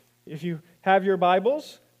If you have your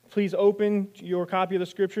Bibles, please open your copy of the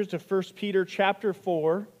Scriptures to 1 Peter chapter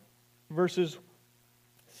 4, verses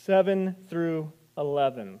 7 through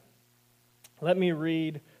 11. Let me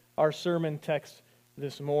read our sermon text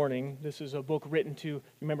this morning. This is a book written to,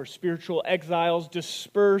 remember, spiritual exiles,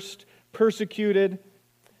 dispersed, persecuted.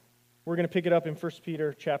 We're going to pick it up in 1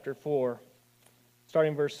 Peter chapter 4,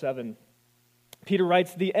 starting verse 7. Peter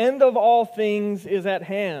writes, "The end of all things is at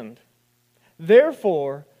hand.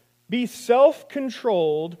 Therefore, be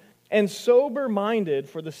self-controlled and sober-minded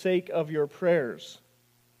for the sake of your prayers.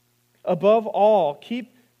 Above all,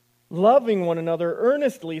 keep loving one another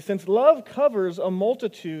earnestly, since love covers a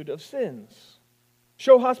multitude of sins.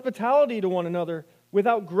 Show hospitality to one another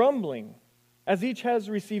without grumbling. As each has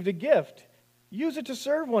received a gift, use it to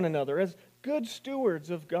serve one another as good stewards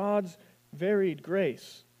of God's varied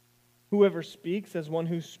grace. Whoever speaks as one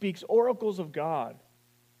who speaks oracles of God.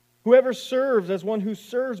 Whoever serves as one who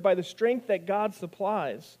serves by the strength that God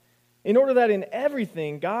supplies, in order that in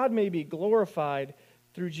everything God may be glorified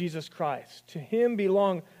through Jesus Christ. To Him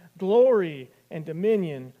belong glory and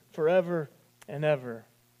dominion forever and ever.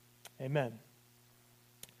 Amen."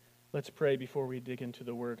 Let's pray before we dig into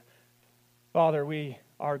the Word. Father, we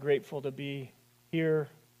are grateful to be here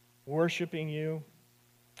worshiping You,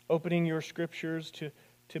 opening Your Scriptures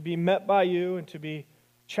to be met by You and to be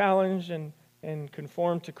challenged and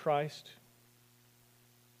conformed to Christ.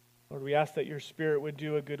 Lord, we ask that Your Spirit would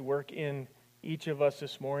do a good work in each of us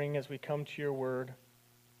this morning as we come to Your Word.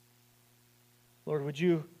 Lord, would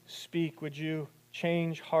You speak? Would You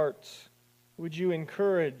change hearts? Would You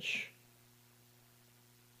encourage?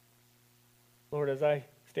 Lord, as I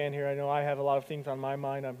stand here, I know I have a lot of things on my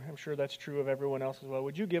mind. I'm sure that's true of everyone else as well.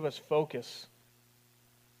 Would You give us focus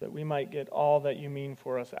that we might get all that You mean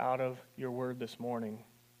for us out of Your Word this morning?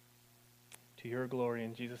 To Your glory,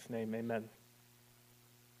 in Jesus' name, amen.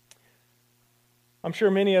 I'm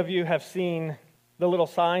sure many of you have seen the little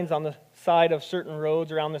signs on the side of certain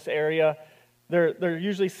roads around this area. They're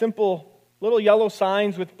usually simple little yellow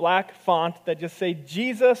signs with black font that just say,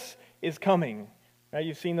 "Jesus is coming." Right?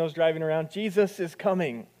 You've seen those driving around. Jesus is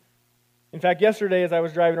coming. In fact, yesterday as I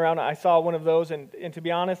was driving around, I saw one of those, and to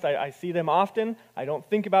be honest, I see them often. I don't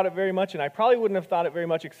think about it very much, and I probably wouldn't have thought it very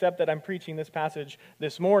much except that I'm preaching this passage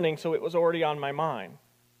this morning, so it was already on my mind.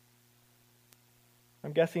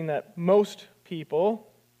 I'm guessing that most people,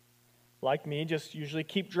 like me, just usually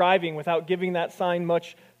keep driving without giving that sign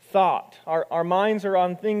much thought. Our minds are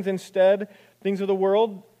on things instead, things of the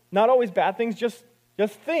world, not always bad things, just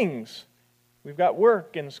things. We've got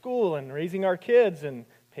work and school and raising our kids and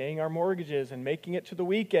paying our mortgages and making it to the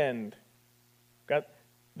weekend. We've got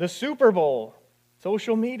the Super Bowl,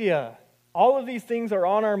 social media. All of these things are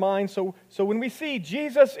on our minds. So when we see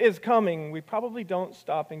Jesus is coming, we probably don't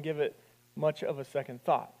stop and give it much of a second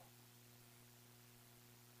thought.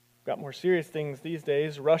 We've got more serious things these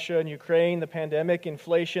days. Russia and Ukraine, the pandemic,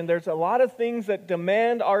 inflation. There's a lot of things that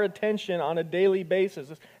demand our attention on a daily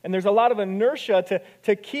basis. And there's a lot of inertia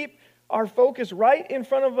to keep our focus right in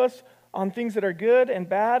front of us on things that are good and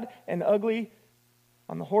bad and ugly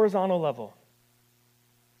on the horizontal level.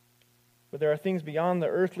 But there are things beyond the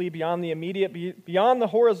earthly, beyond the immediate, beyond the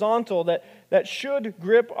horizontal that should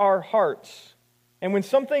grip our hearts. And when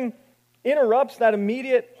something interrupts that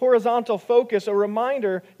immediate horizontal focus, a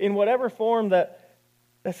reminder in whatever form that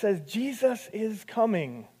says, Jesus is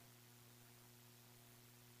coming.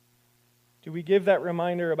 Do we give that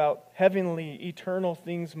reminder about heavenly, eternal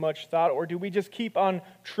things much thought, or do we just keep on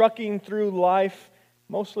trucking through life,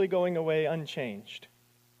 mostly going away unchanged?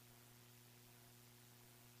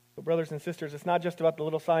 But brothers and sisters, it's not just about the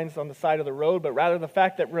little signs on the side of the road, but rather the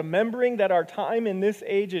fact that remembering that our time in this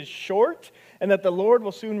age is short and that the Lord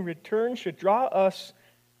will soon return should draw us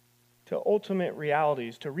to ultimate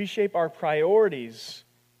realities, to reshape our priorities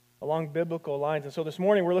along biblical lines. And so this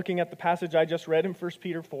morning we're looking at the passage I just read in 1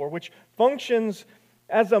 Peter 4, which functions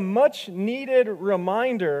as a much-needed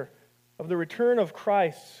reminder of the return of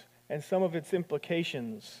Christ and some of its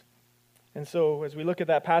implications. And so as we look at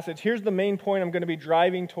that passage, here's the main point I'm going to be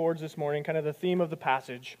driving towards this morning, kind of the theme of the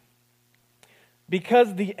passage.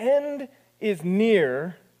 Because the end is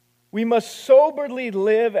near, we must soberly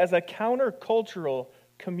live as a countercultural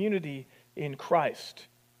community in Christ,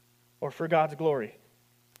 or for God's glory.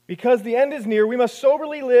 Because the end is near, we must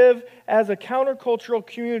soberly live as a countercultural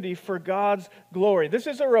community for God's glory. This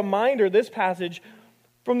is a reminder, this passage,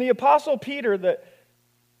 from the Apostle Peter that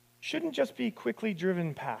shouldn't just be quickly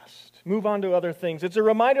driven past. Move on to other things. It's a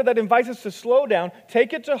reminder that invites us to slow down,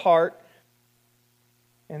 take it to heart,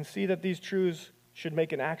 and see that these truths should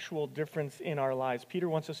make an actual difference in our lives. Peter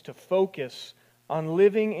wants us to focus on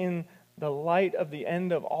living in the light of the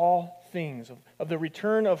end of all things, of the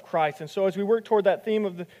return of Christ. And so as we work toward that theme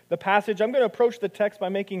of the passage, I'm going to approach the text by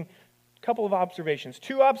making a couple of observations.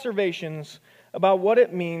 2 observations about what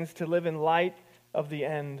it means to live in light of the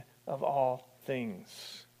end of all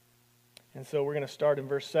things. And so we're going to start in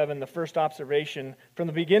verse 7, the first observation from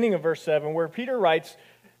the beginning of verse 7, where Peter writes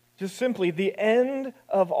just simply, the end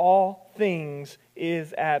of all things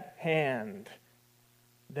is at hand.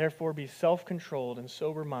 Therefore be self-controlled and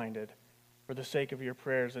sober-minded for the sake of your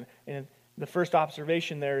prayers. And the first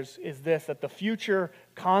observation there is this, that the future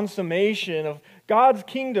consummation of God's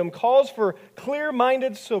kingdom calls for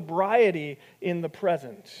clear-minded sobriety in the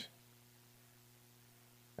present.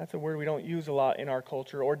 That's a word we don't use a lot in our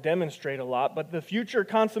culture or demonstrate a lot, but the future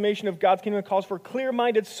consummation of God's kingdom calls for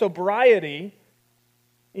clear-minded sobriety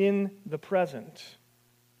in the present.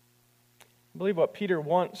 I believe what Peter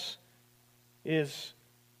wants is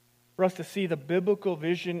for us to see the biblical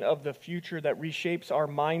vision of the future that reshapes our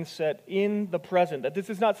mindset in the present. That this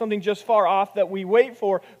is not something just far off that we wait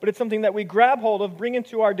for, but it's something that we grab hold of, bring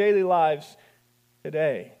into our daily lives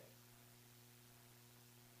today.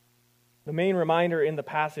 The main reminder in the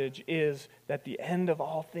passage is that the end of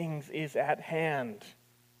all things is at hand.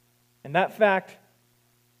 And that fact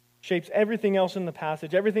shapes everything else in the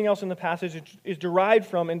passage. Everything else in the passage is derived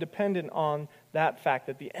from and dependent on that fact,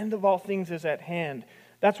 that the end of all things is at hand.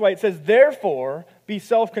 That's why it says, therefore, be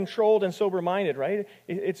self-controlled and sober-minded, right?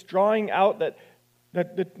 It's drawing out that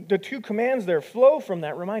the 2 commands there flow from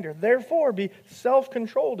that reminder. Therefore, be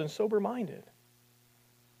self-controlled and sober-minded.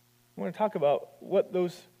 I want to talk about what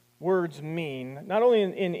those words mean, not only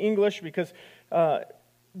in English, because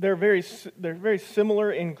they're very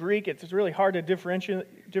similar in Greek. It's really hard to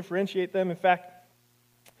differentiate them. In fact,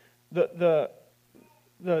 the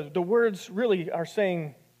words really are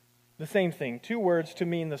saying the same thing. 2 words to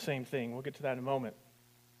mean the same thing. We'll get to that in a moment.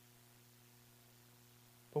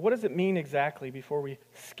 But what does it mean exactly before we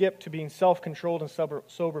skip to being self-controlled and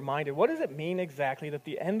sober-minded? What does it mean exactly that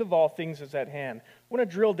the end of all things is at hand? I want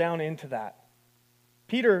to drill down into that.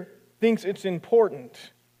 Peter thinks it's important.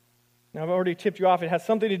 Now, I've already tipped you off. It has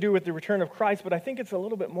something to do with the return of Christ, but I think it's a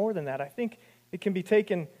little bit more than that. I think it can be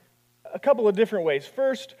taken a couple of different ways.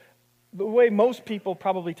 First, the way most people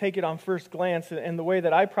probably take it on first glance, and the way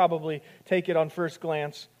that I probably take it on first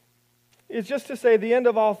glance, is just to say the end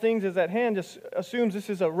of all things is at hand, just assumes this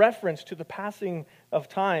is a reference to the passing of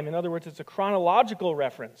time. In other words, it's a chronological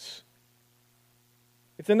reference.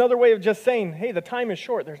 It's another way of just saying, hey, the time is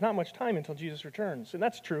short. There's not much time until Jesus returns. And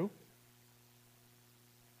that's true.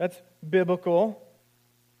 That's biblical.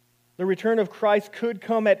 The return of Christ could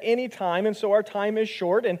come at any time, and so our time is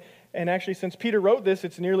short. And actually, since Peter wrote this,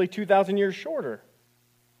 it's nearly 2,000 years shorter.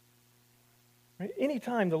 Right? Any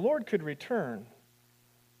time the Lord could return.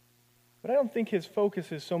 But I don't think his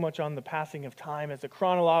focus is so much on the passing of time as a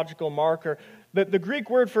chronological marker. The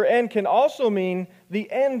Greek word for end can also mean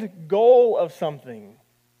the end goal of something.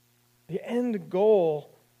 The end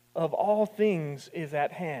goal of all things is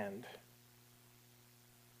at hand.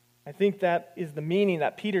 I think that is the meaning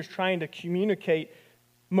that Peter's trying to communicate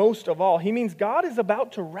most of all. He means God is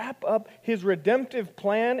about to wrap up his redemptive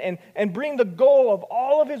plan and bring the goal of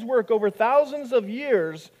all of his work over thousands of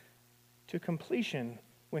years to completion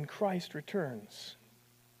when Christ returns.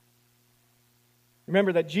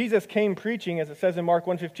 Remember that Jesus came preaching, as it says in Mark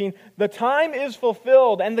 1:15, the time is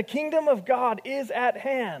fulfilled and the kingdom of God is at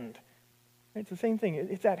hand. It's the same thing.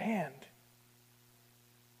 It's at hand.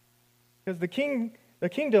 Because the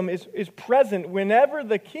kingdom is present whenever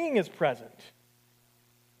the king is present.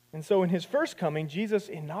 And so in his first coming, Jesus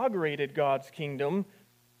inaugurated God's kingdom.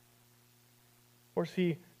 Of course,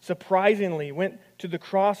 he surprisingly went to the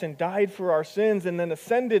cross and died for our sins and then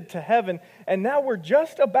ascended to heaven. And now we're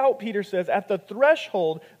just about, Peter says, at the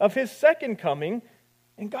threshold of his second coming.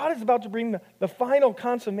 And God is about to bring the final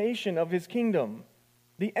consummation of his kingdom.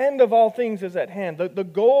 The end of all things is at hand. The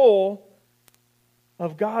goal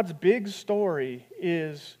of God's big story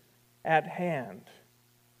is at hand.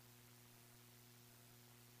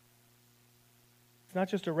 It's not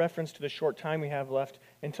just a reference to the short time we have left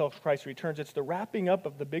until Christ returns. It's the wrapping up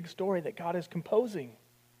of the big story that God is composing.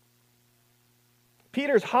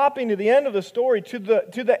 Peter's hopping to the end of the story, to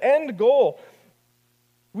the end goal.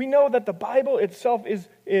 We know that the Bible itself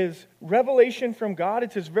is revelation from God.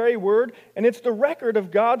 It's his very word, and it's the record of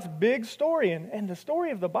God's big story. And the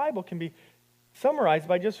story of the Bible can be summarized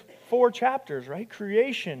by just 4 chapters, right?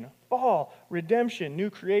 Creation, fall, redemption, new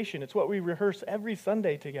creation. It's what we rehearse every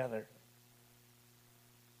Sunday together.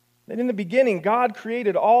 That in the beginning, God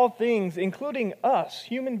created all things, including us,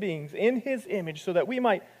 human beings, in his image so that we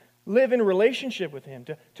might live in relationship with him,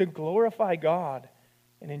 to glorify God.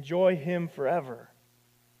 and enjoy Him forever.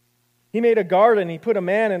 He made a garden. He put a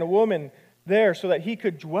man and a woman there so that He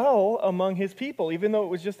could dwell among His people, even though it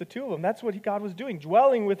was just the two of them. That's what God was doing,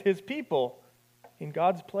 dwelling with His people in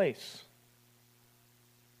God's place.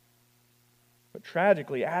 But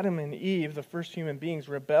tragically, Adam and Eve, the first human beings,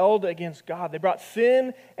 rebelled against God. They brought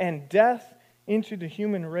sin and death into the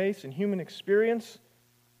human race and human experience,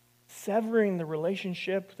 severing the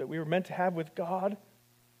relationship that we were meant to have with God.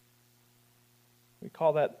 We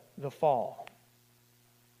call that the fall.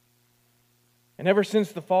 And ever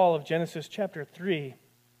since the fall of Genesis chapter 3,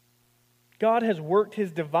 God has worked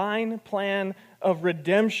His divine plan of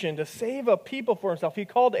redemption to save a people for Himself. He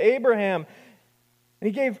called Abraham, and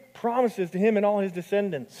He gave promises to him and all his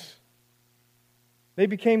descendants. They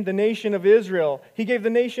became the nation of Israel. He gave the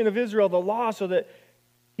nation of Israel the law so that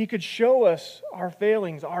He could show us our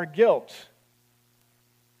failings, our guilt,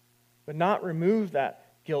 but not remove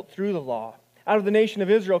that guilt through the law. Out of the nation of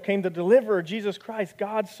Israel came the deliverer, Jesus Christ,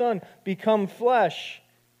 God's Son, become flesh.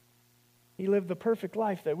 He lived the perfect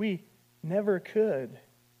life that we never could.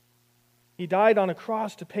 He died on a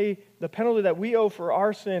cross to pay the penalty that we owe for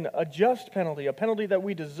our sin, a just penalty, a penalty that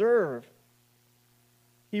we deserve.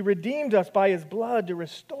 He redeemed us by His blood to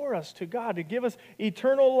restore us to God, to give us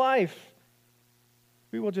eternal life.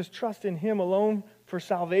 We will just trust in Him alone for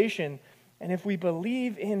salvation. And if we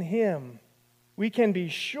believe in Him, we can be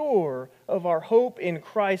sure of our hope in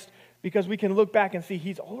Christ because we can look back and see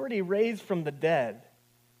He's already raised from the dead.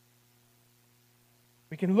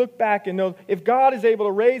 We can look back and know if God is able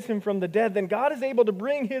to raise Him from the dead, then God is able to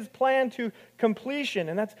bring His plan to completion.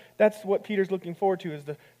 And that's what Peter's looking forward to, is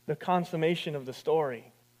the consummation of the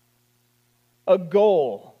story. A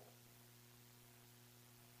goal.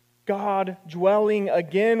 God dwelling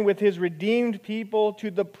again with His redeemed people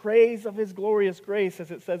to the praise of His glorious grace,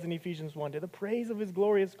 as it says in Ephesians 1, to the praise of His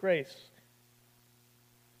glorious grace.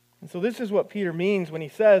 And so this is what Peter means when he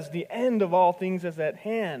says the end of all things is at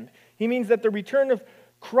hand. He means that the return of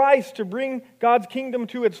Christ to bring God's kingdom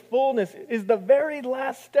to its fullness is the very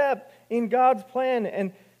last step in God's plan,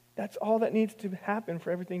 and that's all that needs to happen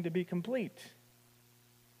for everything to be complete.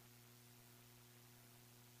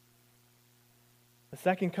 The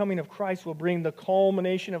second coming of Christ will bring the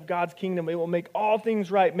culmination of God's kingdom. It will make all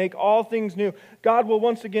things right, make all things new. God will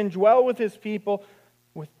once again dwell with His people,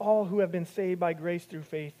 with all who have been saved by grace through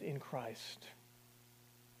faith in Christ.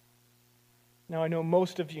 Now, I know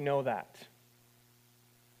most of you know that.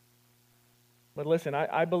 But listen,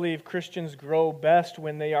 I believe Christians grow best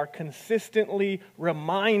when they are consistently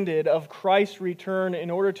reminded of Christ's return in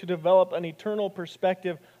order to develop an eternal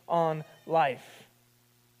perspective on life.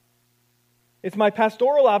 It's my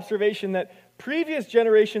pastoral observation that previous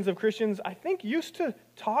generations of Christians, I think, used to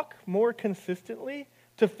talk more consistently,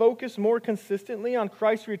 to focus more consistently on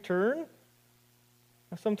Christ's return.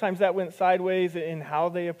 Sometimes that went sideways in how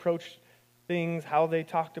they approached things, how they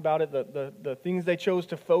talked about it, the things they chose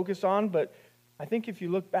to focus on. But I think if you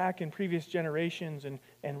look back in previous generations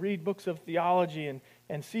and read books of theology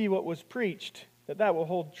and see what was preached, that will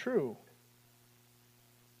hold true.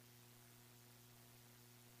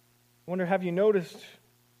 I wonder, have you noticed,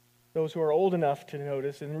 those who are old enough to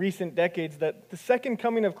notice, in recent decades that the second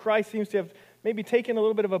coming of Christ seems to have maybe taken a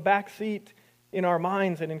little bit of a back seat in our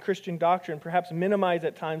minds and in Christian doctrine, perhaps minimized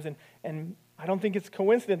at times, and I don't think it's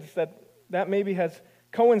coincidence that maybe has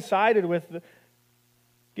coincided with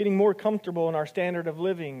getting more comfortable in our standard of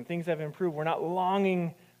living. Things have improved. We're not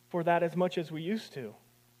longing for that as much as we used to.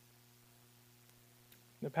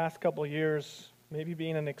 The past couple of years, maybe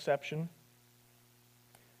being an exception,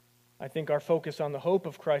 I think our focus on the hope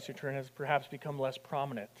of Christ's return has perhaps become less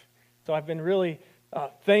prominent. So I've been really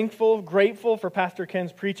thankful, grateful for Pastor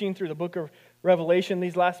Ken's preaching through the book of Revelation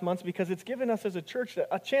these last months, because it's given us as a church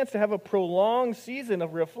a chance to have a prolonged season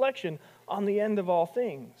of reflection on the end of all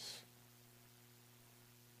things.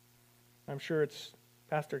 I'm sure it's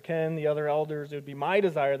Pastor Ken, the other elders, it would be my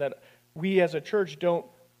desire that we as a church don't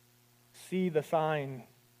see the sign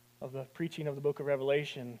of the preaching of the book of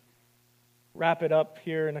Revelation, wrap it up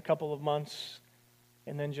here in a couple of months,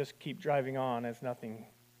 and then just keep driving on as nothing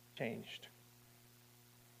changed.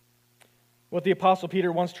 What the Apostle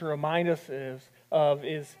Peter wants to remind us is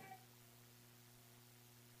that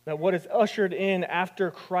what is ushered in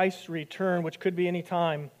after Christ's return, which could be any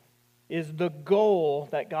time, is the goal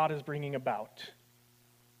that God is bringing about.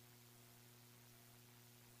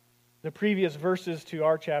 The previous verses to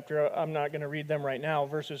our chapter, I'm not going to read them right now,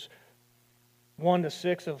 verses 1 to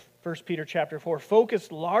 6 of 1 Peter chapter 4,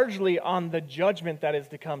 focus largely on the judgment that is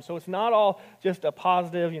to come. So it's not all just a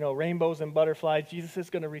positive, rainbows and butterflies, Jesus is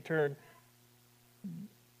going to return.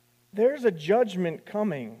 There's a judgment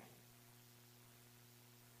coming.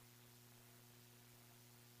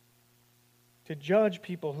 to judge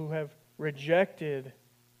people who have rejected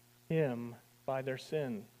him by their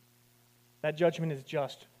sin. That judgment is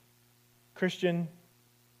just. Christian,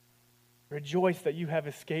 rejoice that you have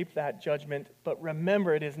escaped that judgment, but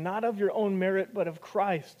remember, it is not of your own merit, but of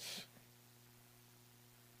Christ's.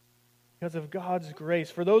 Because of God's grace.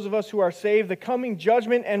 For those of us who are saved, the coming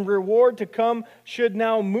judgment and reward to come should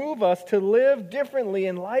now move us to live differently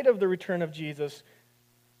in light of the return of Jesus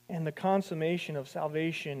and the consummation of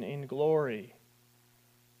salvation in glory.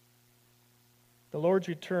 The Lord's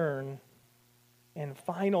return and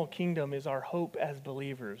final kingdom is our hope as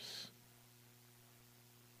believers.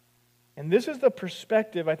 And this is the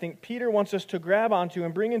perspective I think Peter wants us to grab onto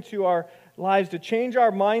and bring into our lives to change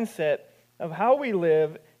our mindset of how we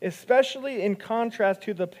live, especially in contrast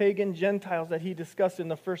to the pagan Gentiles that he discussed in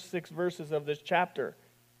the first 6 verses of this chapter.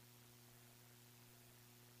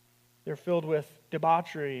 They're filled with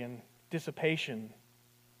debauchery and dissipation.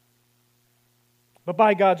 But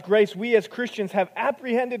by God's grace, we as Christians have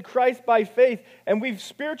apprehended Christ by faith, and we've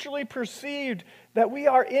spiritually perceived that we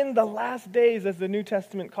are in the last days, as the New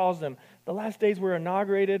Testament calls them. The last days were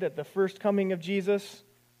inaugurated at the first coming of Jesus.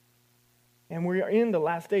 And we are in the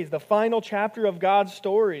last days, the final chapter of God's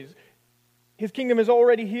stories. His kingdom is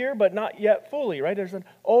already here, but not yet fully, right? There's an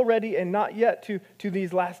already and not yet to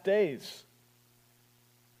these last days.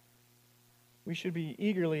 We should be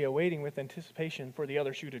eagerly awaiting with anticipation for the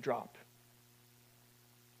other shoe to drop.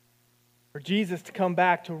 For Jesus to come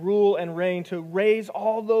back to rule and reign, to raise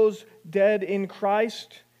all those dead in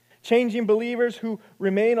Christ, changing believers who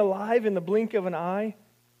remain alive in the blink of an eye.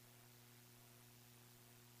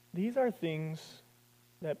 These are things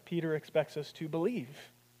that Peter expects us to believe,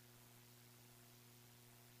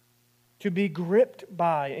 to be gripped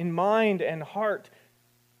by in mind and heart,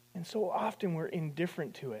 and so often we're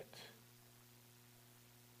indifferent to it,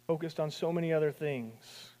 focused on so many other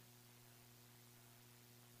things.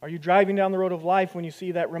 Are you driving down the road of life when you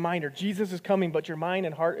see that reminder, Jesus is coming, but your mind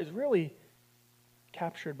and heart is really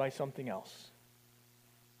captured by something else?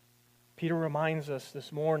 Peter reminds us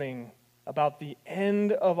this morning about the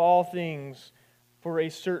end of all things for a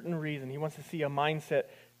certain reason. He wants to see a mindset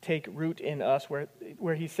take root in us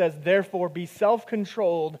where he says, therefore be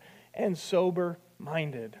self-controlled and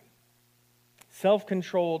sober-minded.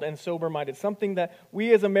 Self-controlled and sober-minded, something that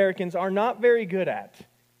we as Americans are not very good at.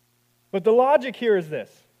 But the logic here is this.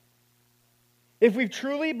 If we've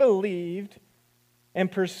truly believed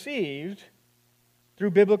and perceived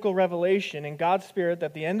through biblical revelation and God's Spirit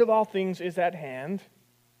that the end of all things is at hand,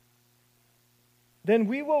 then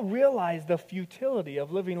we will realize the futility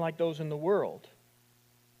of living like those in the world,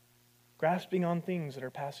 grasping on things that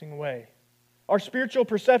are passing away. Our spiritual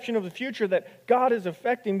perception of the future that God is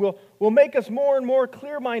affecting will make us more and more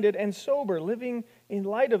clear-minded and sober, living in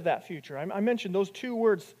light of that future. I mentioned those 2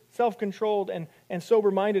 words, self-controlled and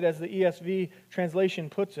sober-minded, as the ESV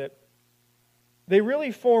translation puts it. They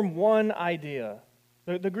really form one idea.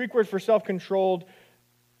 The Greek word for self-controlled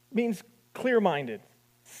means clear-minded,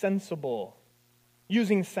 sensible,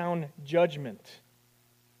 using sound judgment.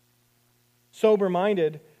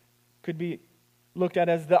 Sober-minded could be looked at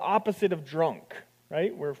as the opposite of drunk,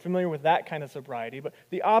 right? We're familiar with that kind of sobriety, but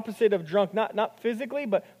the opposite of drunk, not physically,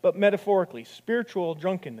 but metaphorically, spiritual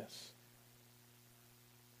drunkenness.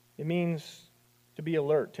 It means to be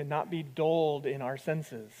alert, to not be dulled in our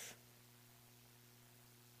senses.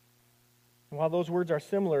 And while those words are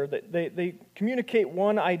similar, they communicate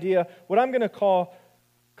one idea, what I'm going to call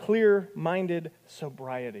clear-minded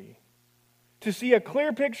sobriety. To see a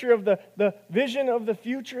clear picture of the vision of the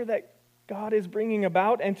future that God is bringing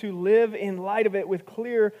about and to live in light of it with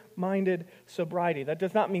clear-minded sobriety. That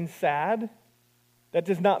does not mean sad. That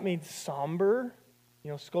does not mean somber,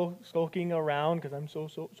 skulking around because I'm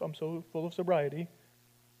so full of sobriety.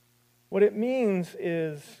 What it means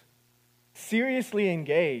is seriously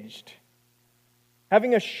engaged,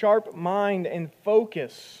 having a sharp mind and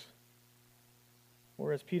focus.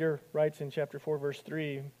 Or as Peter writes in chapter 4, verse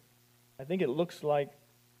 3, I think it looks like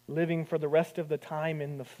living for the rest of the time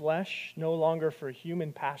in the flesh, no longer for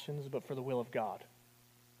human passions, but for the will of God.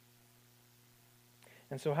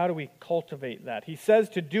 And so how do we cultivate that? He says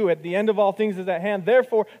to do it. The end of all things is at hand.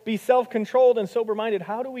 Therefore, be self-controlled and sober-minded.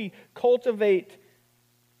 How do we cultivate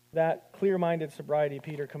that clear-minded sobriety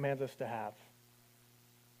Peter commands us to have?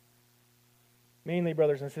 Mainly,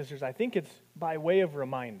 brothers and sisters, I think it's by way of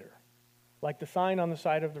reminder, like the sign on the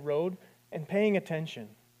side of the road, and paying attention.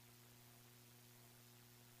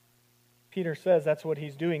 Peter says that's what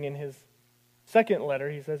he's doing in his second letter.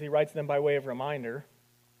 He says he writes them by way of reminder.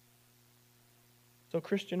 So,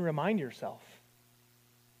 Christian, remind yourself.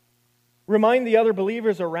 Remind the other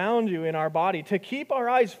believers around you in our body to keep our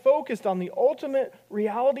eyes focused on the ultimate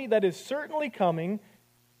reality that is certainly coming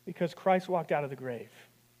because Christ walked out of the grave.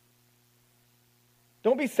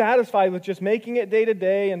 Don't be satisfied with just making it day to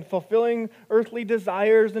day and fulfilling earthly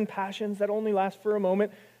desires and passions that only last for a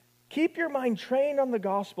moment. Keep your mind trained on the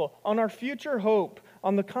gospel, on our future hope,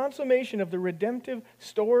 on the consummation of the redemptive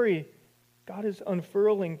story God is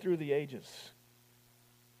unfurling through the ages.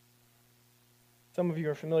 Some of you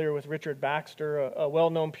are familiar with Richard Baxter, a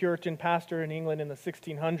well-known Puritan pastor in England in the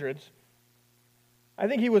 1600s. I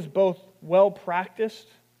think he was both well-practiced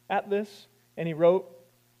at this, and he wrote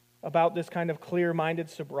about this kind of clear-minded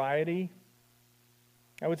sobriety.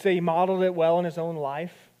 I would say he modeled it well in his own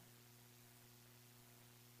life.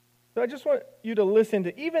 So I just want you to listen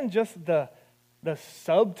to even just the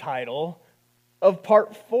subtitle of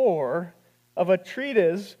part 4 of a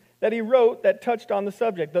treatise that he wrote that touched on the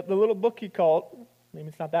subject. The little book he called, maybe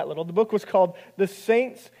it's not that little, the book was called The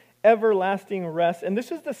Saints' Everlasting Rest. And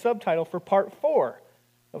this is the subtitle for part 4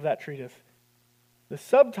 of that treatise. The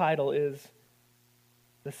subtitle is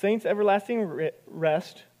The Saints' Everlasting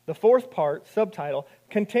Rest, the fourth part, subtitle,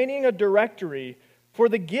 containing a directory for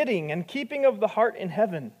the getting and keeping of the heart in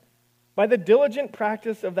heaven by the diligent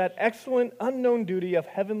practice of that excellent unknown duty of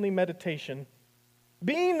heavenly meditation,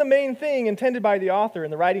 being the main thing intended by the author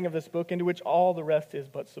in the writing of this book, into which all the rest is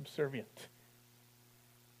but subservient.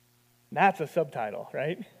 That's a subtitle,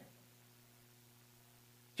 right?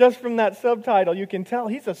 Just from that subtitle, you can tell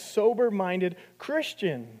he's a sober-minded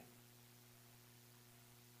Christian.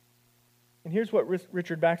 And here's what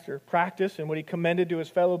Richard Baxter practiced and what he commended to his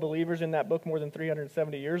fellow believers in that book more than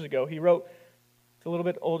 370 years ago. He wrote, it's a little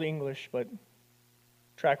bit old English, but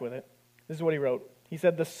track with it. This is what he wrote. He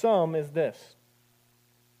said, "The sum is this: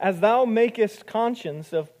 as thou makest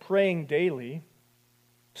conscience of praying daily,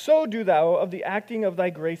 so do thou of the acting of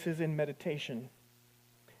thy graces in meditation,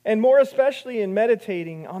 and more especially in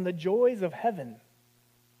meditating on the joys of heaven.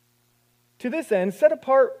 To this end, set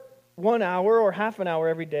apart 1 hour or half an hour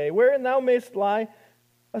every day, wherein thou mayst lie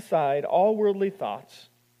aside all worldly thoughts,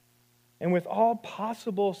 and with all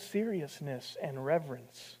possible seriousness and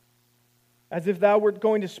reverence, as if thou wert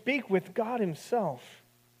going to speak with God himself,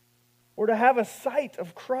 or to have a sight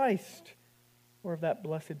of Christ, or of that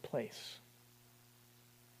blessed place."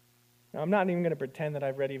 Now, I'm not even going to pretend that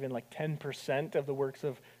I've read even like 10% of the works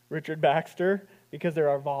of Richard Baxter, because there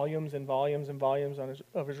are volumes and volumes and volumes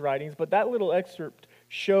of his writings, but that little excerpt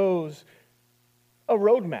shows a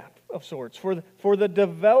roadmap of sorts for the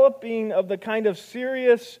developing of the kind of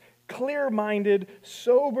serious, clear-minded,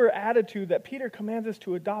 sober attitude that Peter commands us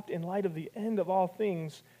to adopt in light of the end of all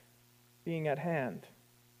things being at hand.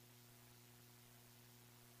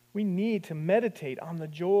 We need to meditate on the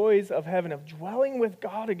joys of heaven, of dwelling with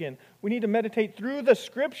God again. We need to meditate through the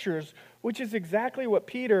Scriptures, which is exactly what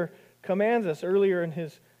Peter commands us earlier in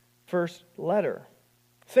his first letter.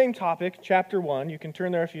 Same topic, chapter 1. You can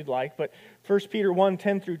turn there if you'd like, but 1 Peter 1,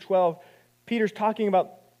 10 through 12, Peter's talking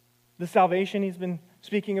about the salvation he's been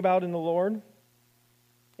speaking about in the Lord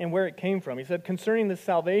and where it came from. He said, concerning this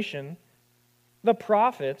salvation, the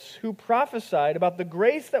prophets who prophesied about the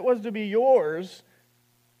grace that was to be yours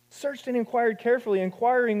searched and inquired carefully,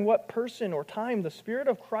 inquiring what person or time the Spirit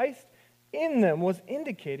of Christ in them was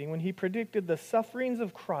indicating when he predicted the sufferings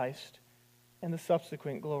of Christ and the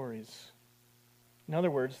subsequent glories. In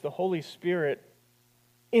other words, the Holy Spirit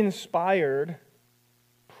inspired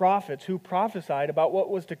prophets who prophesied about what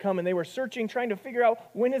was to come, and they were searching, trying to figure out,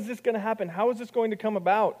 when is this going to happen? How is this going to come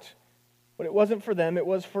about? But it wasn't for them, it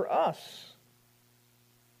was for us.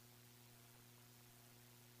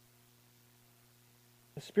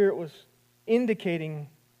 The Spirit was indicating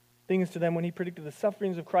things to them when he predicted the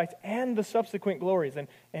sufferings of Christ and the subsequent glories.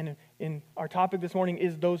 And in our topic this morning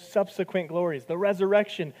is those subsequent glories, the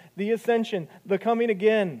resurrection, the ascension, the coming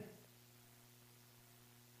again,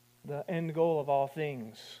 the end goal of all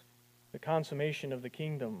things, the consummation of the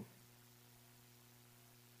kingdom.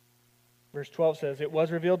 Verse 12 says, "It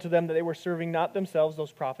was revealed to them that they were serving not themselves,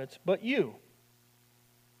 those prophets, but you,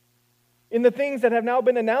 in the things that have now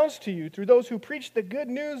been announced to you through those who preach the good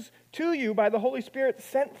news to you by the Holy Spirit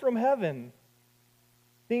sent from heaven,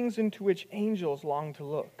 things into which angels long to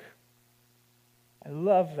look." I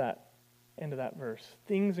love that end of that verse.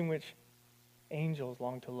 Things in which angels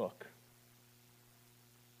long to look.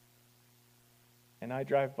 And I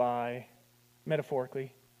drive by,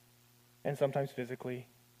 metaphorically, and sometimes physically,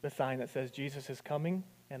 the sign that says Jesus is coming,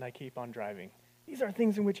 and I keep on driving. These are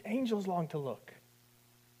things in which angels long to look.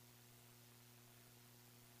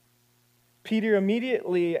 Peter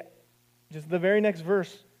immediately, just the very next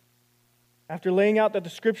verse, After laying out that the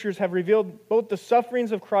Scriptures have revealed both the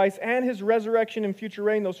sufferings of Christ and His resurrection and future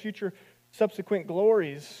reign, those future subsequent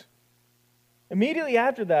glories, immediately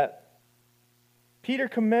after that, Peter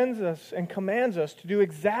commends us and commands us to do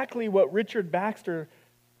exactly what Richard Baxter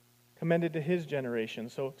commended to his generation.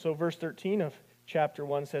 So verse 13 of chapter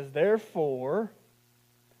 1 says, "Therefore,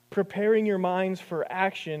 preparing your minds for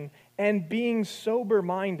action and being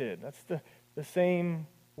sober-minded." That's the same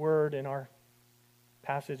word in our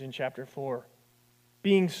passage in chapter 4.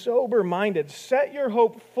 Being sober-minded, set your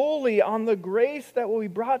hope fully on the grace that will be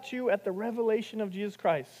brought to you at the revelation of Jesus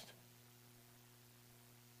Christ.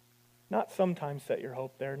 Not sometimes set your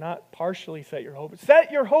hope there, not partially set your hope.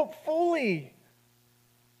 Set your hope fully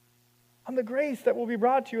on the grace that will be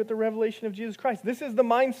brought to you at the revelation of Jesus Christ. This is the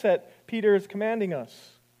mindset Peter is commanding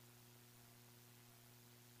us.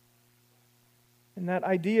 And that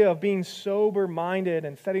idea of being sober-minded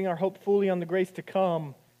and setting our hope fully on the grace to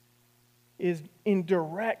come is in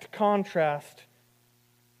direct contrast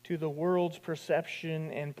to the world's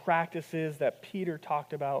perception and practices that Peter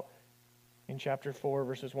talked about in chapter 4,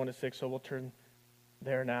 verses 1 to 6. So we'll turn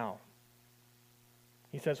there now.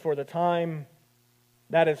 He says, "For the time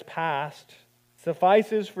that is past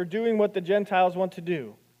suffices for doing what the Gentiles want to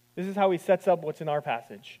do." This is how he sets up what's in our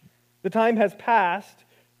passage. The time has passed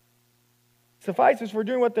suffices for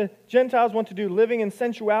doing what the Gentiles want to do, living in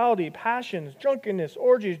sensuality, passions, drunkenness,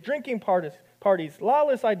 orgies, drinking parties,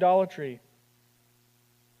 lawless idolatry.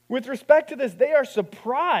 With respect to this, they are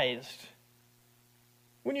surprised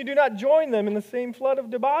when you do not join them in the same flood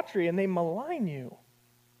of debauchery, and they malign you.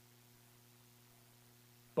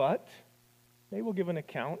 But they will give an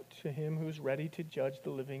account to Him who is ready to judge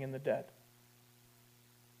the living and the dead.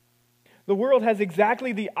 The world has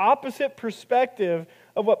exactly the opposite perspective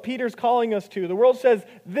of what Peter's calling us to. The world says,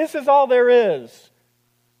 this is all there is.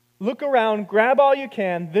 Look around, grab all you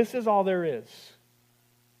can, this is all there is.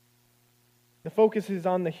 The focus is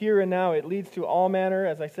on the here and now. It leads to all manner,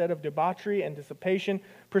 as I said, of debauchery and dissipation,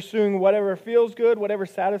 pursuing whatever feels good, whatever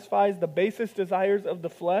satisfies the basest desires of the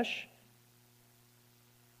flesh.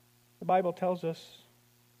 The Bible tells us,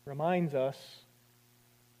 reminds us,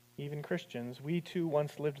 even Christians, we too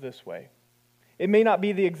once lived this way. It may not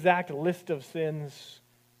be the exact list of sins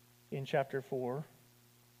in chapter 4,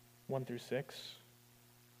 1 through 6.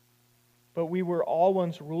 But we were all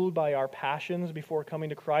once ruled by our passions before coming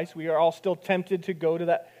to Christ. We are all still tempted to go to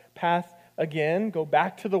that path again, go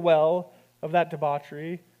back to the well of that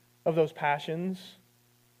debauchery, of those passions,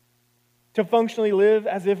 to functionally live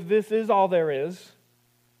as if this is all there is.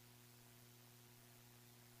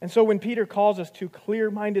 And so when Peter calls us to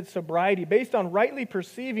clear-minded sobriety, based on rightly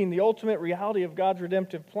perceiving the ultimate reality of God's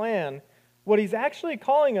redemptive plan, what he's actually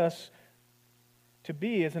calling us to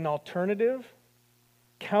be is an alternative,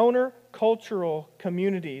 counter-cultural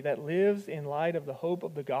community that lives in light of the hope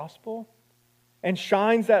of the gospel and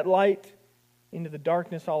shines that light into the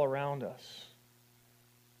darkness all around us.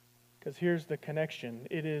 Because here's the connection.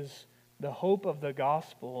 It is the hope of the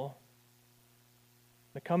gospel,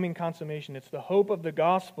 the coming consummation. It's the hope of the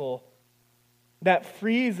gospel that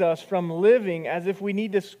frees us from living as if we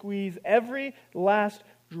need to squeeze every last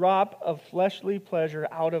drop of fleshly pleasure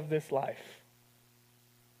out of this life.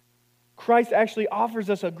 Christ actually offers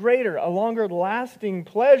us a greater, a longer lasting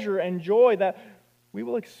pleasure and joy that we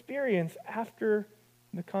will experience after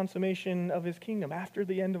the consummation of His kingdom, after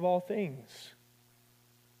the end of all things.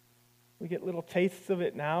 We get little tastes of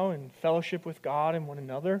it now in fellowship with God and one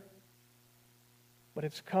another, but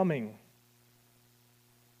it's coming.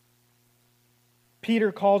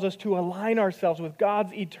 Peter calls us to align ourselves with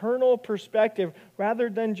God's eternal perspective rather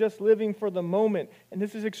than just living for the moment. And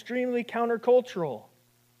this is extremely countercultural.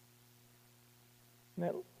 And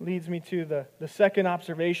that leads me to the second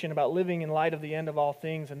observation about living in light of the end of all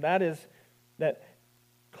things, and that is that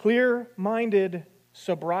clear-minded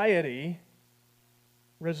sobriety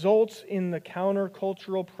results in the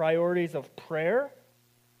countercultural priorities of prayer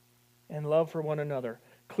and love for one another.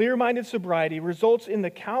 Clear-minded sobriety results in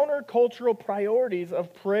the countercultural priorities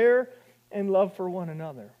of prayer and love for one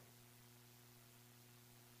another.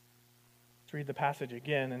 Let's read the passage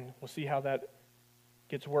again, and we'll see how that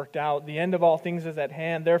gets worked out. The end of all things is at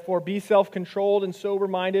hand. Therefore, be self-controlled and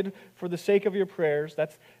sober-minded for the sake of your prayers.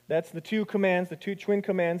 That's the two commands, the two twin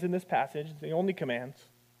commands in this passage, the only commands.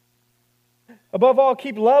 Above all,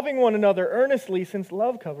 keep loving one another earnestly, since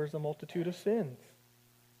love covers a multitude of sins.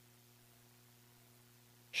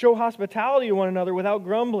 Show hospitality to one another without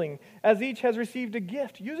grumbling. As each has received a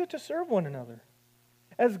gift, use it to serve one another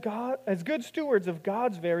as good stewards of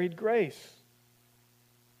God's varied grace.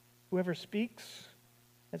 Whoever speaks,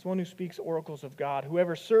 as one who speaks oracles of God.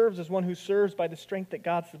 Whoever serves as one who serves by the strength that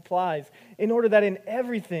God supplies, in order that in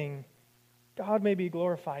everything God may be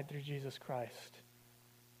glorified through Jesus Christ.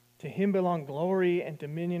 To him belong glory and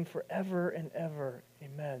dominion forever and ever.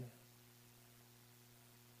 Amen.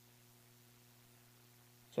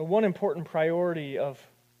 So one important priority of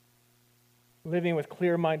living with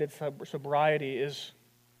clear-minded sobriety is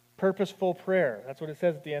purposeful prayer. That's what it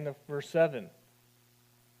says at the end of verse 7.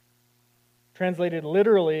 Translated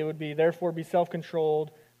literally, it would be, therefore be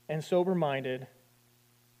self-controlled and sober-minded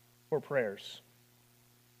for prayers.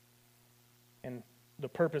 And the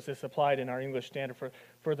purpose is supplied in our English Standard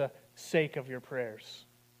for the sake of your prayers.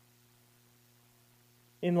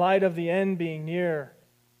 In light of the end being near,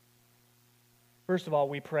 first of all,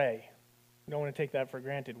 we pray. We don't want to take that for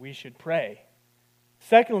granted. We should pray.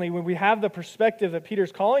 Secondly, when we have the perspective that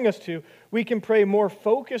Peter's calling us to, we can pray more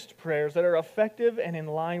focused prayers that are effective and in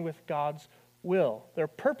line with God's will. They're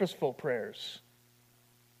purposeful prayers.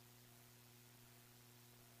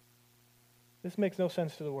 This makes no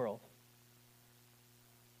sense to the world.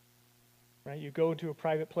 Right? You go to a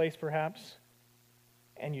private place perhaps,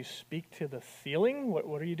 and you speak to the ceiling?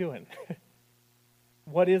 What are you doing?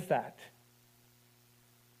 What is that?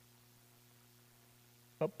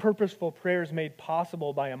 But purposeful prayer is made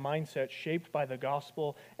possible by a mindset shaped by the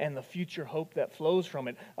gospel and the future hope that flows from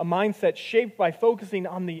it. A mindset shaped by focusing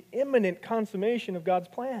on the imminent consummation of God's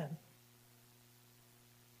plan.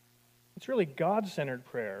 It's really God-centered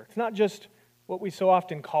prayer. It's not just what we so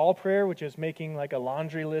often call prayer, which is making like a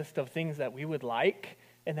laundry list of things that we would like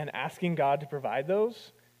and then asking God to provide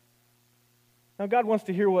those. Now, God wants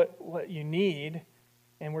to hear what you need,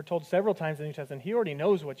 and we're told several times in the New Testament, He already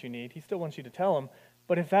knows what you need. He still wants you to tell Him.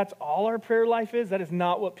 But if that's all our prayer life is, that is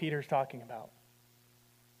not what Peter's talking about.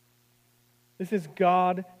 This is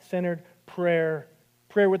God-centered prayer,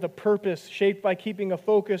 prayer with a purpose, shaped by keeping a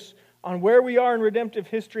focus on where we are in redemptive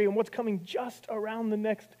history and what's coming just around the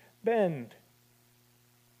next bend.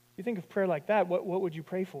 If you think of prayer like that, what would you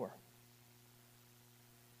pray for?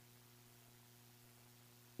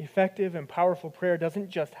 Effective and powerful prayer doesn't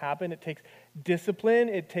just happen. It takes discipline.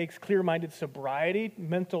 It takes clear-minded sobriety,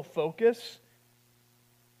 mental focus.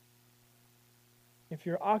 If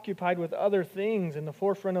you're occupied with other things in the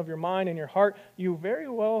forefront of your mind and your heart, you very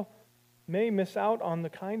well may miss out on the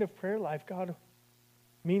kind of prayer life God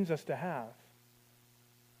means us to have.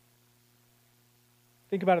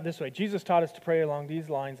 Think about it this way. Jesus taught us to pray along these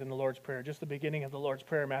lines in the Lord's Prayer, just the beginning of the Lord's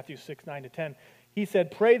Prayer, Matthew 6, 9-10. He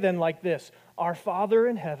said, pray then like this, Our Father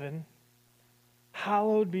in heaven,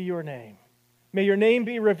 hallowed be your name. May your name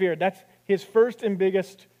be revered. That's his first and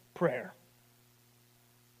biggest prayer.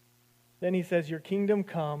 Then he says, your kingdom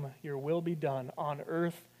come, your will be done on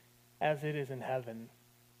earth as it is in heaven.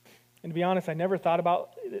 And to be honest, I never thought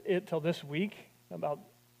about it till this week, about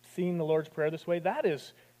seeing the Lord's Prayer this way. That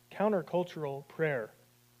is countercultural prayer.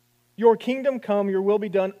 Your kingdom come, your will be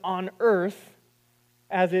done on earth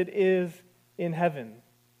as it is in heaven.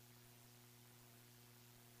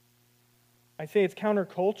 I say it's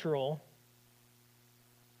countercultural,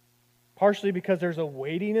 partially because there's a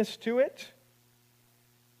weightiness to it,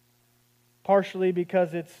 partially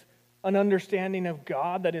because it's an understanding of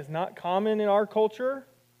God that is not common in our culture,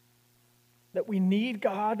 that we need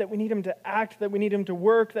God, that we need Him to act, that we need Him to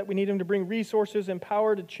work, that we need Him to bring resources and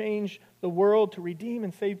power to change the world, to redeem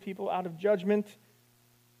and save people out of judgment.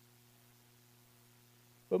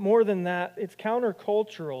 But more than that, it's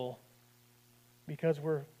countercultural because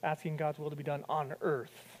we're asking God's will to be done on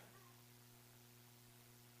earth.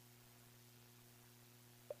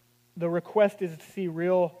 The request is to see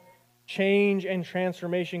real change and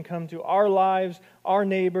transformation come to our lives, our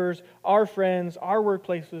neighbors, our friends, our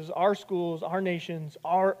workplaces, our schools, our nations,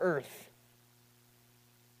 our earth.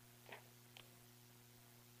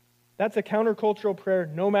 That's a countercultural prayer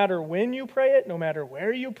no matter when you pray it, no matter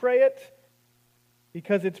where you pray it,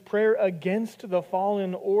 because it's prayer against the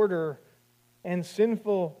fallen order and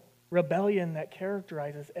sinful rebellion that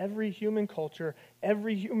characterizes every human culture,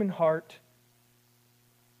 every human heart.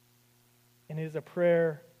 And it is a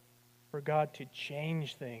prayer for God to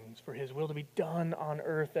change things, for His will to be done on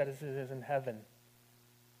earth as it is in heaven.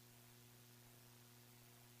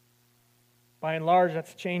 By and large,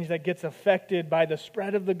 that's change that gets affected by the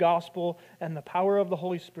spread of the gospel and the power of the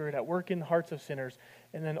Holy Spirit at work in the hearts of sinners,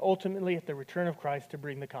 and then ultimately at the return of Christ to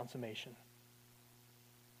bring the consummation.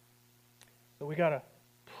 So we got to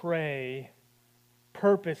pray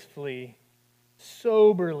purposefully,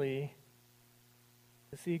 soberly,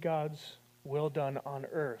 to see God's will done on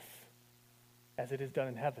earth as it is done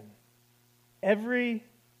in heaven. Every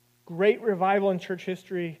great revival in church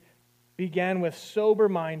history began with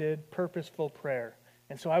sober-minded, purposeful prayer.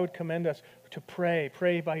 And so I would commend us to pray.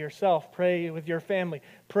 Pray by yourself. Pray with your family.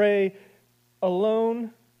 Pray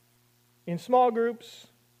alone, in small groups,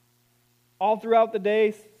 all throughout the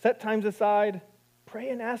day. Set times aside. Pray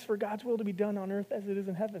and ask for God's will to be done on earth as it is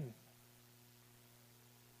in heaven.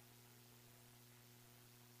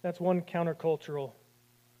 That's one countercultural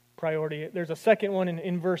priority. There's a second one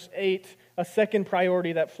in verse 8, a second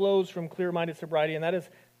priority that flows from clear-minded sobriety, and that is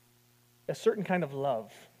a certain kind of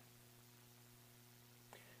love.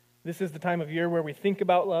 This is the time of year where we think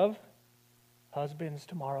about love. Husbands,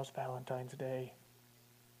 tomorrow's Valentine's Day.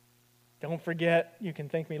 Don't forget, you can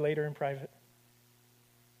thank me later in private.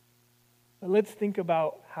 But let's think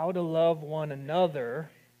about how to love one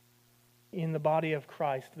another in the body of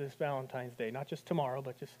Christ this Valentine's Day. Not just tomorrow,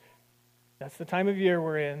 but just that's the time of year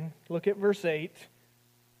we're in. Look at verse 8.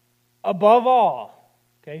 Above all,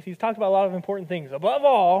 okay, so he's talked about a lot of important things. Above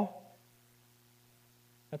all,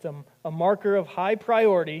 that's a marker of high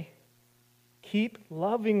priority. Keep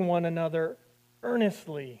loving one another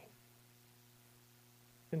earnestly,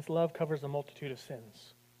 since love covers a multitude of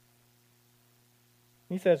sins.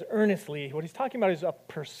 He says earnestly. What he's talking about is a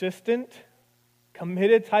persistent,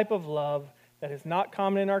 committed type of love that is not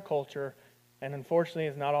common in our culture, and unfortunately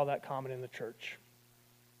is not all that common in the church.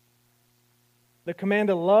 The command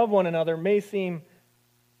to love one another may seem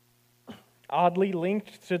oddly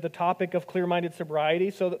linked to the topic of clear-minded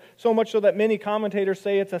sobriety, so much so that many commentators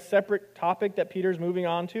say it's a separate topic that Peter's moving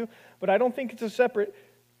on to, but I don't think it's a separate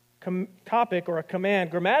topic or a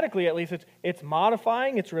command. Grammatically, at least, it's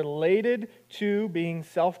modifying, it's related to being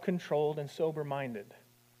self-controlled and sober-minded.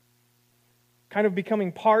 Kind of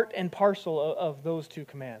becoming part and parcel of those two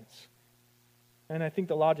commands. And I think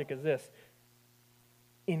the logic is this.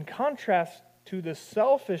 In contrast to the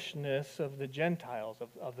selfishness of the Gentiles,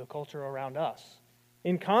 of the culture around us,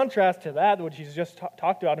 in contrast to that, which he's just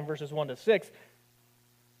talked about in verses 1 to 6,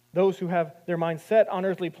 those who have their mind set on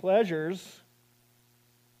earthly pleasures,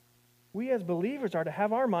 we as believers are to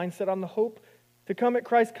have our mind set on the hope to come at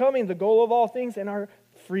Christ's coming, the goal of all things, and are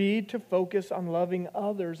freed to focus on loving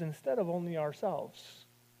others instead of only ourselves.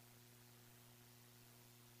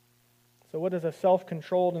 So what does a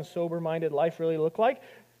self-controlled and sober-minded life really look like?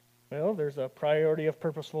 Well, there's a priority of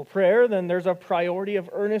purposeful prayer. Then there's a priority of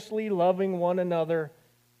earnestly loving one another.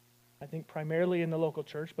 I think primarily in the local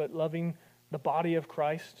church, but loving the body of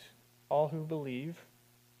Christ, all who believe.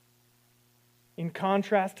 In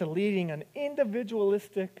contrast to leading an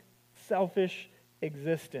individualistic, selfish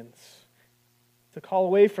existence. It's a call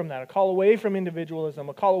away from that, a call away from individualism,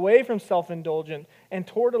 a call away from self-indulgence, and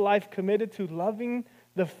toward a life committed to loving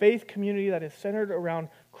the faith community that is centered around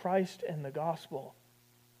Christ and the gospel.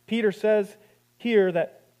 Peter says here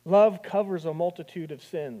that love covers a multitude of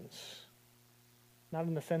sins. Not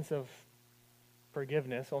in the sense of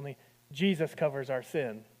forgiveness, only Jesus covers our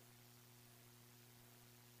sin.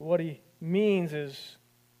 What he means is,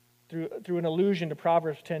 through an allusion to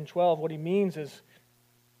Proverbs 10:12, what he means is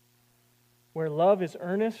where love is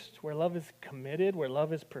earnest, where love is committed, where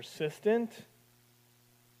love is persistent,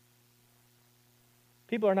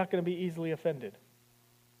 people are not going to be easily offended.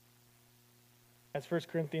 As 1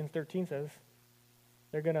 Corinthians 13 says,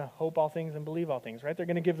 they're going to hope all things and believe all things, right? They're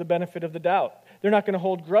going to give the benefit of the doubt. They're not going to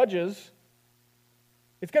hold grudges.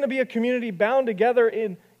 It's going to be a community bound together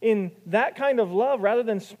in that kind of love rather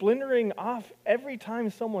than splintering off every time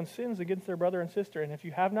someone sins against their brother and sister. And if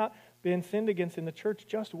you have not been sinned against in the church,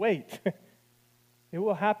 just wait. It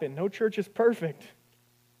will happen. No church is perfect.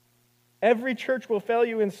 Every church will fail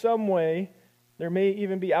you in some way. There may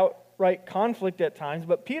even be outright conflict at times,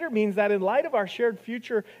 but Peter means that in light of our shared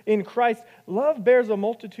future in Christ, love bears a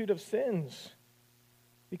multitude of sins.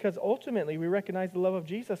 Because ultimately, we recognize the love of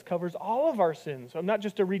Jesus covers all of our sins. I'm not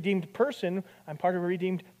just a redeemed person, I'm part of a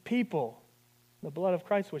redeemed people. The blood of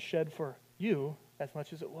Christ was shed for you as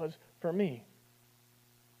much as it was for me.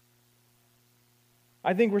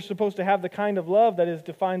 I think we're supposed to have the kind of love that is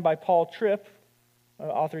defined by Paul Tripp,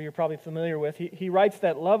 author you're probably familiar with. He writes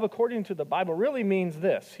that love according to the Bible really means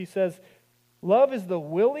this. He says, love is the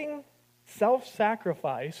willing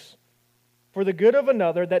self-sacrifice for the good of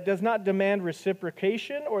another that does not demand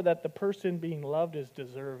reciprocation or that the person being loved is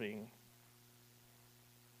deserving.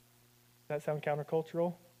 Does that sound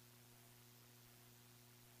countercultural?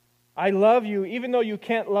 I love you even though you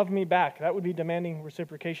can't love me back. That would be demanding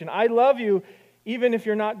reciprocation. I love you even if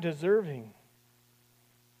you're not deserving.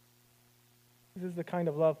 This is the kind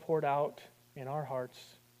of love poured out in our hearts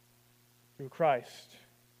through Christ.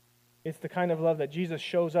 It's the kind of love that Jesus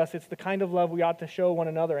shows us. It's the kind of love we ought to show one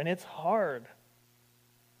another, and it's hard.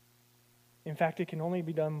 In fact, it can only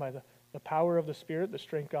be done by the power of the Spirit, the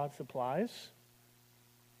strength God supplies,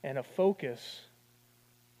 and a focus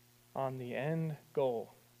on the end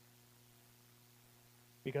goal.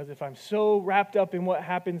 Because if I'm so wrapped up in what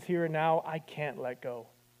happens here and now, I can't let go.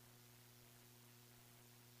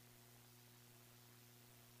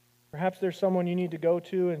 Perhaps there's someone you need to go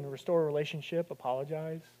to and restore a relationship,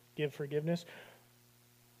 apologize, give forgiveness.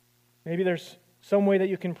 Maybe there's some way that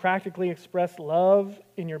you can practically express love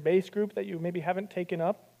in your base group that you maybe haven't taken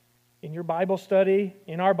up, in your Bible study,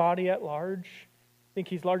 in our body at large. I think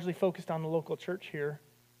he's largely focused on the local church here.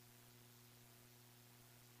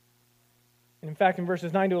 And in fact, in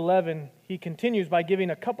verses 9 to 11, he continues by giving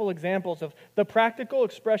a couple examples of the practical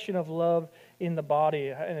expression of love in the body,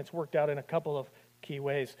 and it's worked out in a couple of key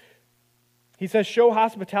ways. He says, show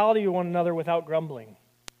hospitality to one another without grumbling,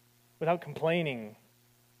 without complaining.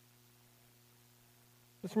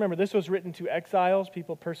 Let's remember, this was written to exiles,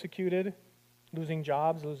 people persecuted, losing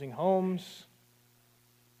jobs, losing homes,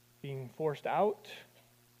 being forced out.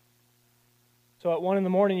 So at 1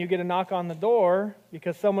 a.m, you get a knock on the door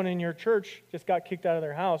because someone in your church just got kicked out of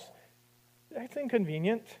their house. That's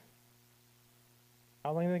inconvenient.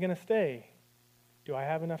 How long are they going to stay? Do I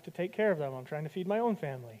have enough to take care of them? I'm trying to feed my own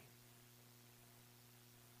family.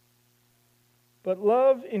 But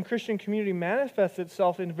love in Christian community manifests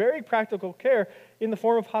itself in very practical care in the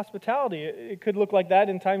form of hospitality. It could look like that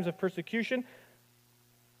in times of persecution.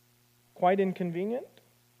 Quite inconvenient.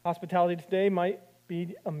 Hospitality today might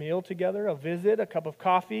be a meal together, a visit, a cup of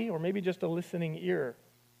coffee, or maybe just a listening ear.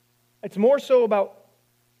 It's more so about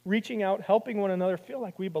reaching out, helping one another feel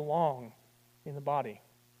like we belong in the body.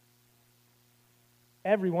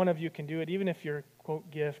 Every one of you can do it, even if your, quote,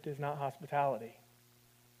 gift is not hospitality.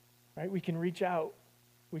 Right? We can reach out.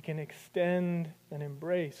 We can extend and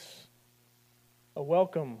embrace a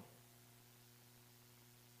welcome.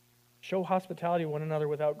 Show hospitality to one another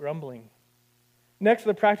without grumbling. Next,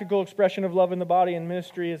 the practical expression of love in the body and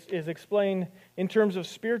ministry is explained in terms of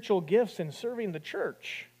spiritual gifts in serving the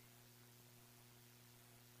church.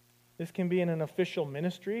 This can be in an official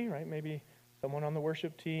ministry, right? Maybe someone on the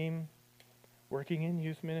worship team, working in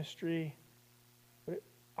youth ministry. But it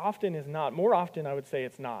often is not. More often, I would say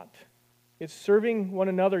it's not. It's serving one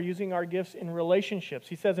another, using our gifts in relationships.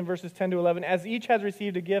 He says in verses 10 to 11, as each has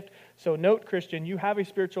received a gift, so note, Christian, you have a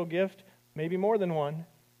spiritual gift, maybe more than one.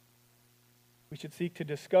 We should seek to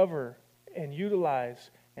discover and utilize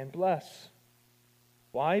and bless.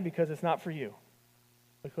 Why? Because it's not for you.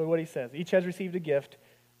 Look at what he says. Each has received a gift.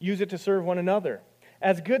 Use it to serve one another.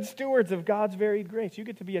 As good stewards of God's varied grace, you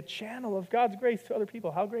get to be a channel of God's grace to other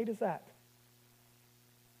people. How great is that?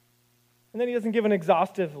 And then he doesn't give an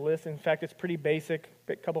exhaustive list. In fact, it's pretty basic.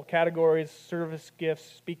 A couple categories: service gifts,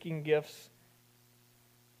 speaking gifts.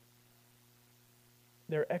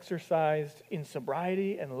 They're exercised in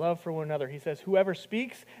sobriety and love for one another. He says, whoever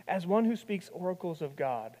speaks as one who speaks oracles of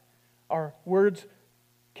God. Our words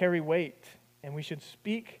carry weight, and we should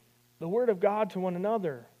speak the word of God to one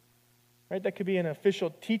another. Right? That could be an official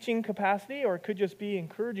teaching capacity, or it could just be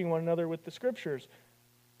encouraging one another with the scriptures,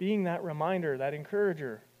 being that reminder, that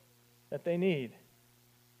encourager that they need.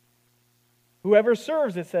 Whoever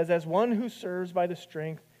serves, it says, as one who serves by the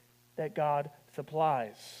strength that God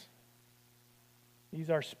supplies. These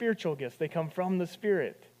are spiritual gifts. They come from the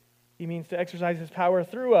Spirit. He means to exercise His power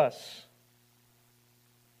through us.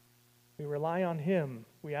 We rely on Him.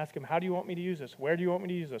 We ask Him, how do you want me to use this? Where do you want me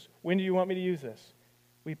to use this? When do you want me to use this?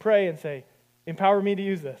 We pray and say, empower me to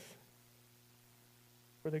use this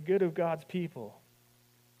for the good of God's people.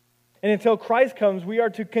 And until Christ comes, we are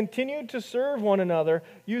to continue to serve one another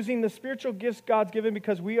using the spiritual gifts God's given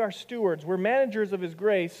because we are stewards. We're managers of His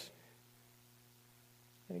grace.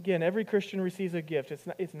 And again, every Christian receives a gift.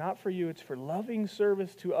 It's not for you. It's for loving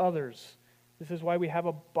service to others. This is why we have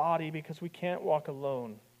a body, because we can't walk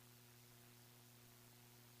alone.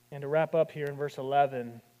 And to wrap up here in verse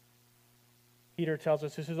 11, Peter tells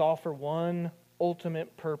us this is all for one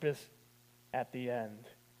ultimate purpose at the end.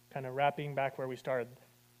 Kind of wrapping back where we started.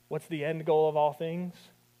 What's the end goal of all things?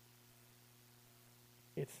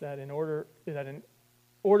 It's that in order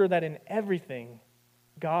that in everything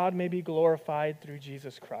God may be glorified through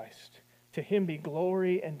Jesus Christ. To Him be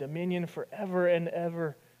glory and dominion forever and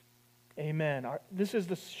ever. Amen. This is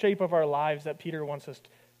the shape of our lives that Peter wants us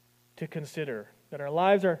to consider. That our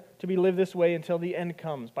lives are to be lived this way until the end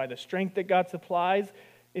comes, by the strength that God supplies,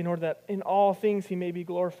 in order that in all things He may be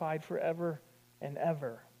glorified forever and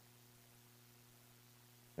ever.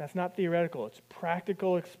 That's not theoretical. It's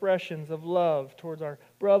practical expressions of love towards our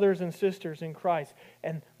brothers and sisters in Christ.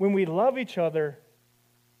 And when we love each other,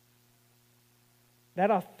 that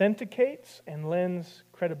authenticates and lends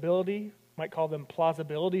credibility, might call them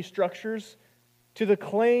plausibility structures, to the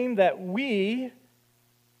claim that we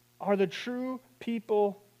are the true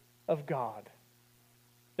people of God.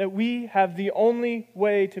 That we have the only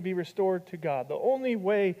way to be restored to God, the only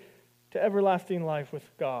way to everlasting life with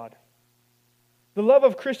God. The love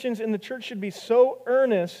of Christians in the church should be so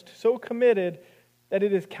earnest, so committed, that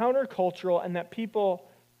it is countercultural and that people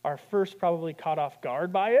are first probably caught off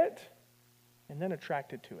guard by it and then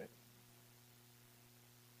attracted to it.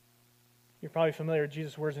 You're probably familiar with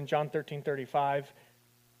Jesus' words in John 13:35.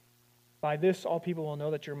 By this all people will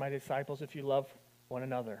know that you're my disciples if you love one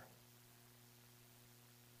another.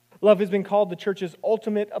 Love has been called the church's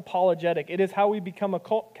ultimate apologetic. It is how we become a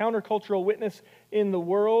countercultural witness in the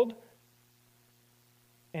world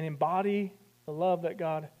and embody the love that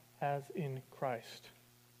God has in Christ.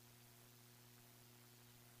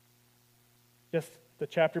 Just the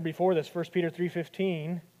chapter before this, 1 Peter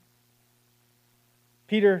 3:15,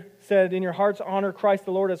 Peter said, "In your hearts honor Christ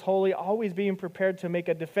the Lord as holy, always being prepared to make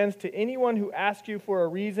a defense to anyone who asks you for a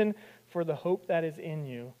reason for the hope that is in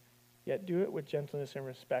you. Yet do it with gentleness and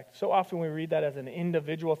respect." So often we read that as an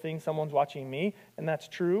individual thing. Someone's watching me, and that's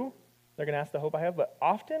true. They're going to ask the hope I have. But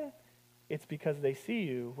often it's because they see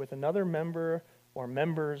you with another member or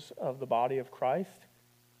members of the body of Christ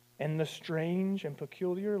and the strange and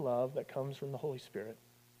peculiar love that comes from the Holy Spirit.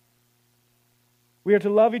 We are to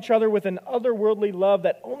love each other with an otherworldly love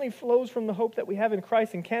that only flows from the hope that we have in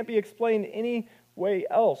Christ and can't be explained any way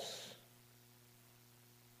else.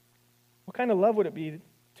 What kind of love would it be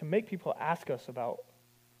to make people ask us about,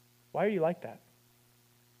 why are you like that?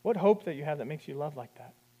 What hope that you have that makes you love like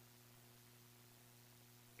that?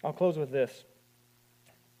 I'll close with this.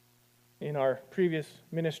 In our previous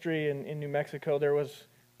ministry in New Mexico, there was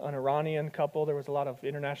an Iranian couple. There was a lot of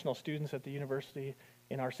international students at the university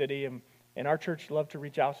in our city, and our church loved to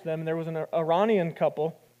reach out to them. And there was an Iranian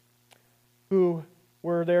couple who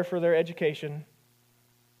were there for their education.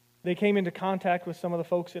 They came into contact with some of the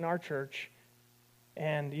folks in our church,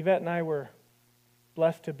 and Yvette and I were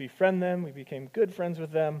blessed to befriend them. We became good friends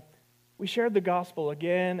with them. We shared the gospel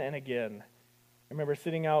again and again. I remember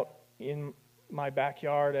sitting out in my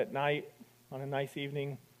backyard at night on a nice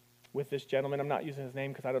evening with this gentleman. I'm not using his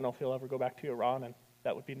name because I don't know if he'll ever go back to Iran, and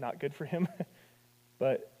that would be not good for him.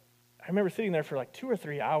 But I remember sitting there for like 2 or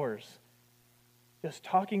 3 hours just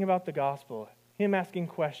talking about the gospel, him asking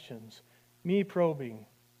questions, me probing,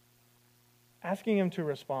 asking him to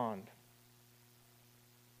respond.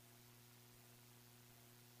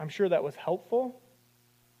 I'm sure that was helpful,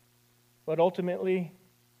 but ultimately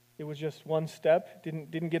it was just one step.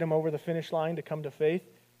 Didn't get him over the finish line to come to faith.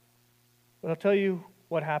 But I'll tell you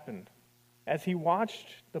what happened. As he watched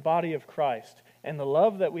the body of Christ and the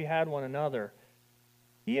love that we had one another,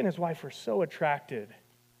 he and his wife were so attracted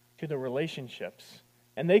to the relationships.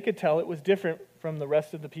 And they could tell it was different from the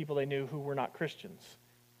rest of the people they knew who were not Christians.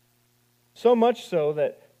 So much so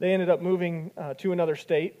that they ended up moving to another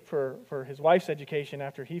state for his wife's education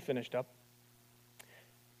after he finished up.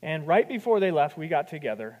 And right before they left, we got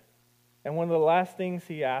together. And one of the last things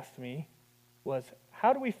he asked me was,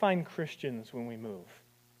 how do we find Christians when we move?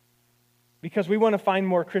 Because we want to find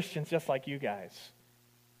more Christians just like you guys.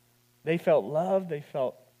 They felt love, they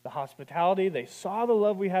felt the hospitality, they saw the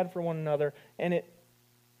love we had for one another, and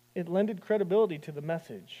it lended credibility to the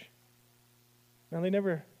message. Now, they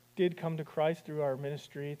never did come to Christ through our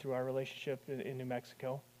ministry, through our relationship in New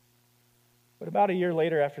Mexico. But about a year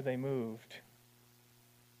later after they moved,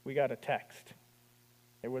 we got a text.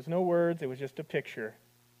 There was no words, it was just a picture.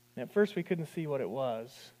 And at first we couldn't see what it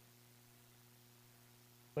was.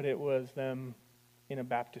 But it was them in a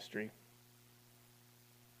baptistry.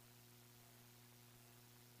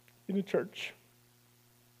 In a church.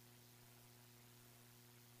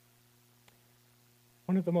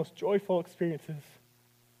 One of the most joyful experiences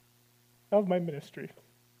of my ministry.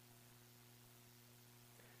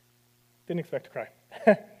 Didn't expect to cry.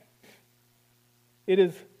 It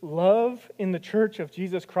is love in the church of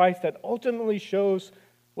Jesus Christ that ultimately shows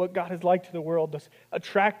what God is like to the world, thus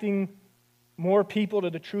attracting more people to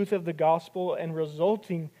the truth of the gospel and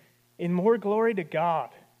resulting in more glory to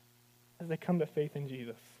God as they come to faith in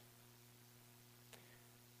Jesus.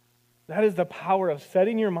 That is the power of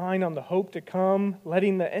setting your mind on the hope to come,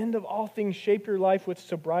 letting the end of all things shape your life with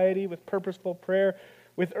sobriety, with purposeful prayer,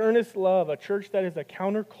 with earnest love, a church that is a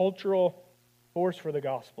countercultural force for the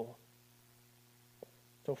gospel.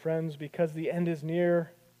 So friends, because the end is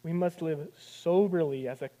near, we must live soberly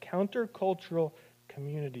as a countercultural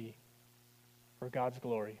community for God's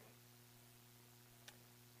glory.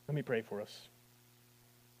 Let me pray for us.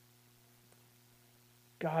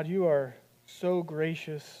 God, you are so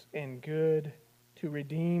gracious and good to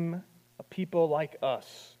redeem a people like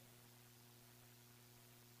us.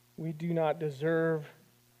 We do not deserve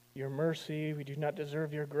your mercy. We do not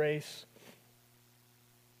deserve your grace.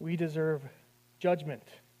 We deserve judgment.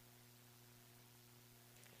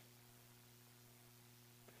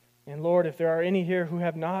 And Lord, if there are any here who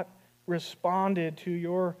have not responded to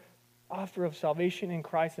your offer of salvation in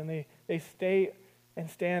Christ and they stay and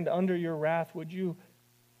stand under your wrath, would you,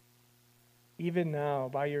 even now,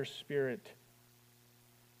 by your Spirit,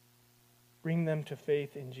 bring them to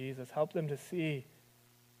faith in Jesus. Help them to see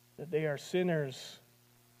that they are sinners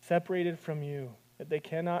separated from you, that they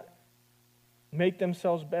cannot make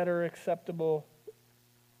themselves better, acceptable,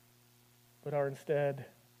 but are instead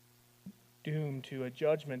doomed to a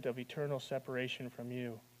judgment of eternal separation from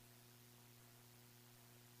you.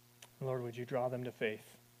 Lord, would you draw them to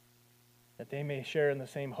faith, that they may share in the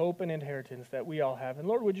same hope and inheritance that we all have. And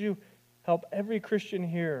Lord, would you help every Christian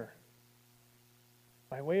here,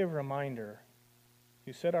 by way of reminder,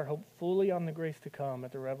 to set our hope fully on the grace to come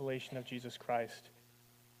at the revelation of Jesus Christ,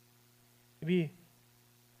 to be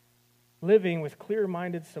living with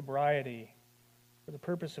clear-minded sobriety for the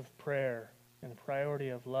purpose of prayer and the priority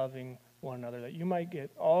of loving one another, that you might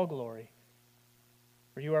get all glory,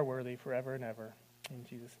 for you are worthy forever and ever. In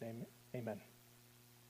Jesus' name, amen.